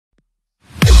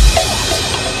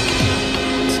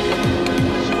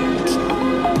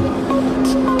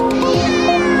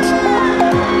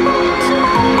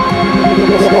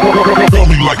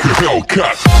like a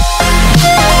Hellcat.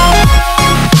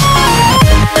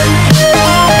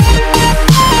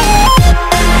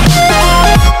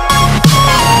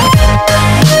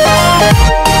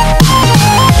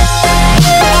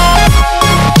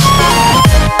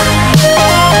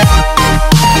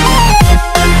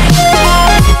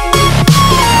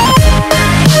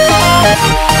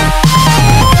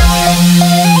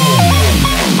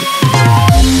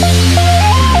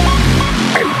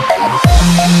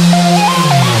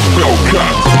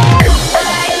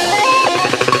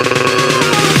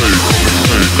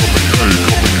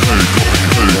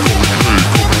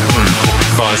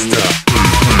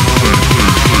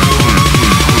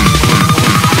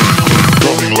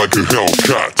 Like a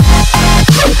Hellcat.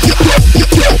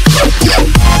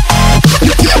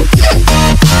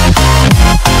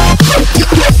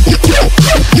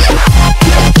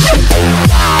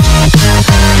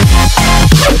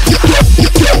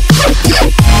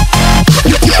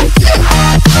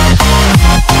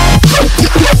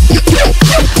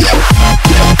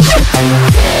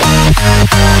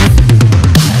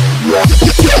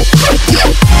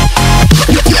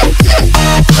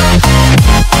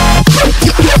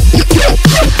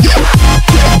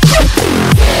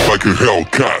 Like a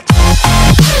Hellcat.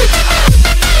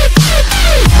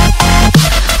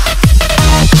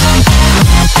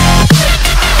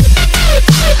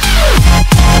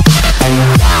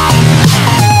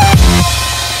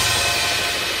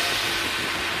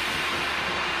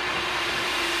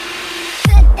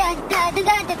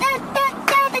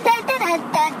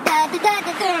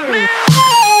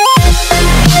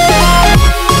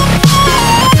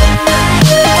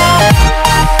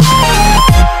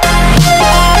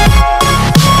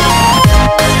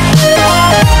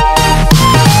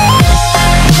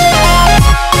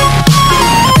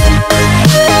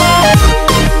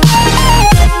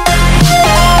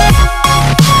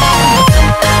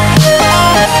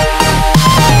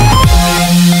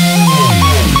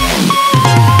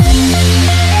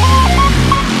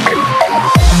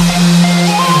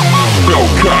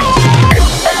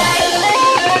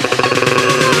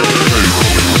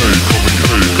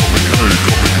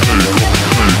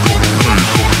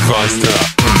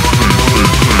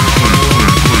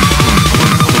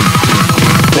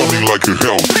 Like a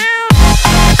hell.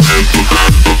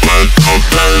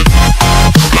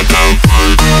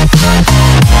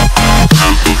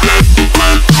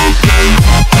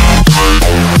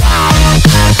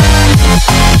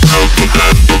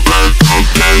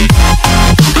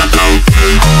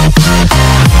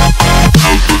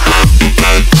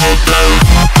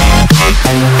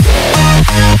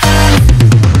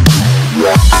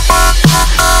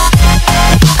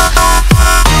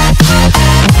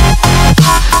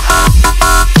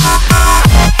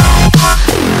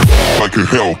 Like a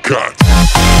Hellcat.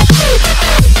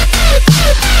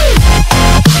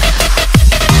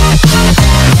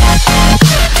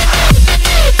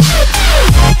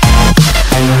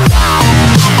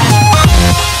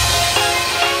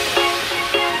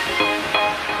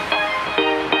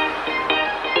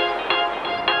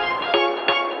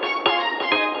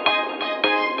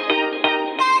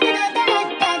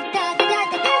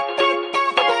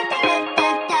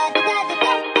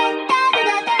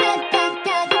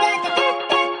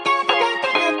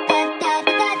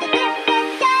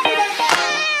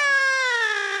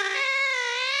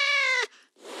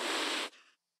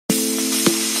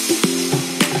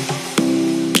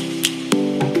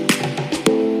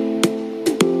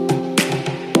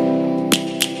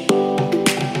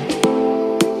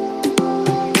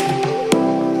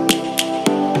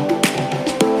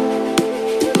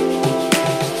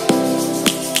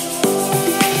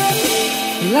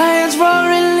 Lions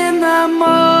roaring in the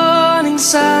morning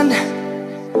sun,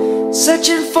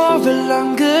 searching for a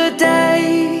longer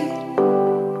day.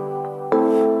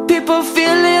 People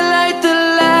feeling like the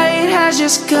light has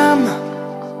just come.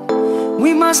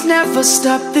 We must never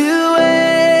stop the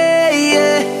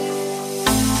way.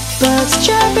 Birds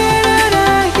chirping and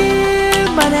I hear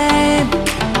my name,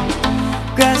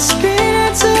 grasping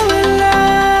into a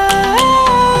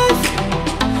life.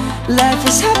 Life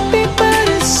is happy but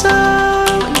it's so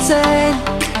insane.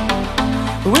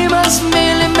 We must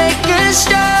merely make a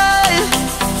start.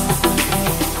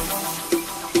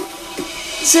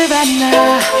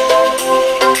 Savannah,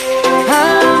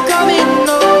 I'm coming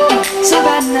home.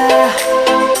 Savannah,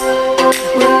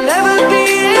 we'll never be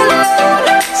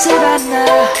alone.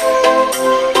 Savannah,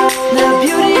 the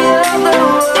beauty of the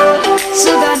world.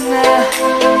 Savannah,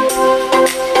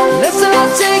 let's all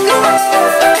take a walk.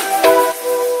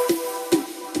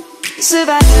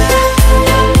 Savannah.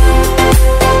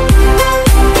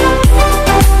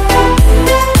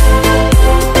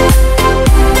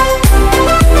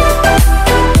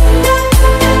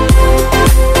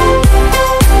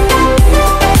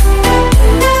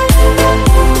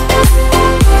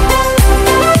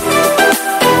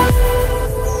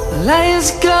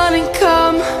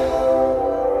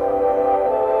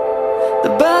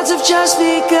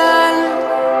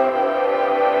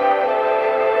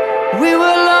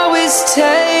 always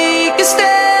take a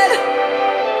stand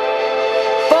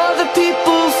for the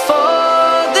people,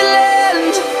 for the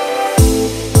land.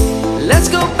 Let's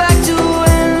go back to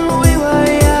when we were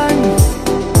young.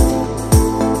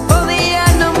 For the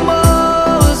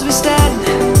animals we stand.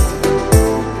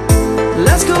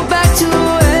 Let's go back to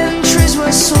when trees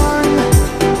were swung.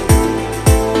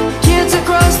 Kids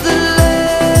across the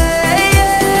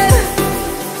land.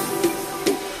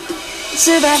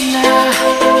 Savannah,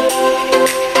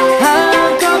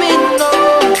 I'm coming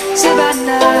home.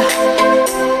 Savannah,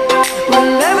 we'll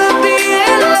never be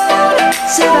alone.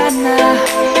 Savannah,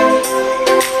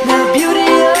 the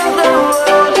beauty of the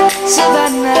world.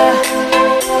 Savannah,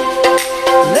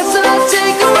 let's all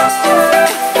take a walk.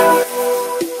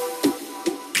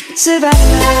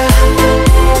 Savannah,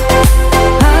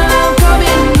 I'm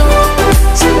coming home.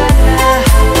 Savannah,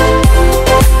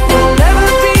 we'll never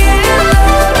be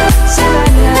alone.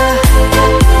 Savannah,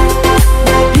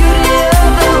 the beauty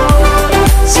of the world.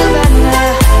 Savannah,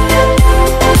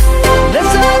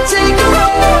 let's all take a walk.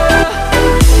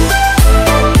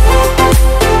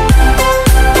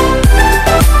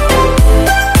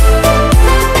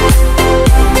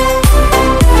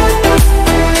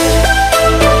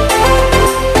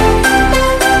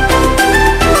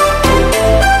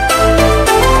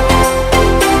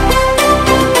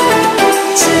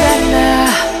 Savannah,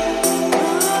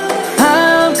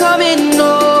 I'm coming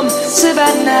home.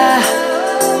 Savannah,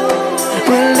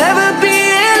 we'll never be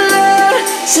alone.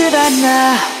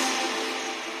 Savannah.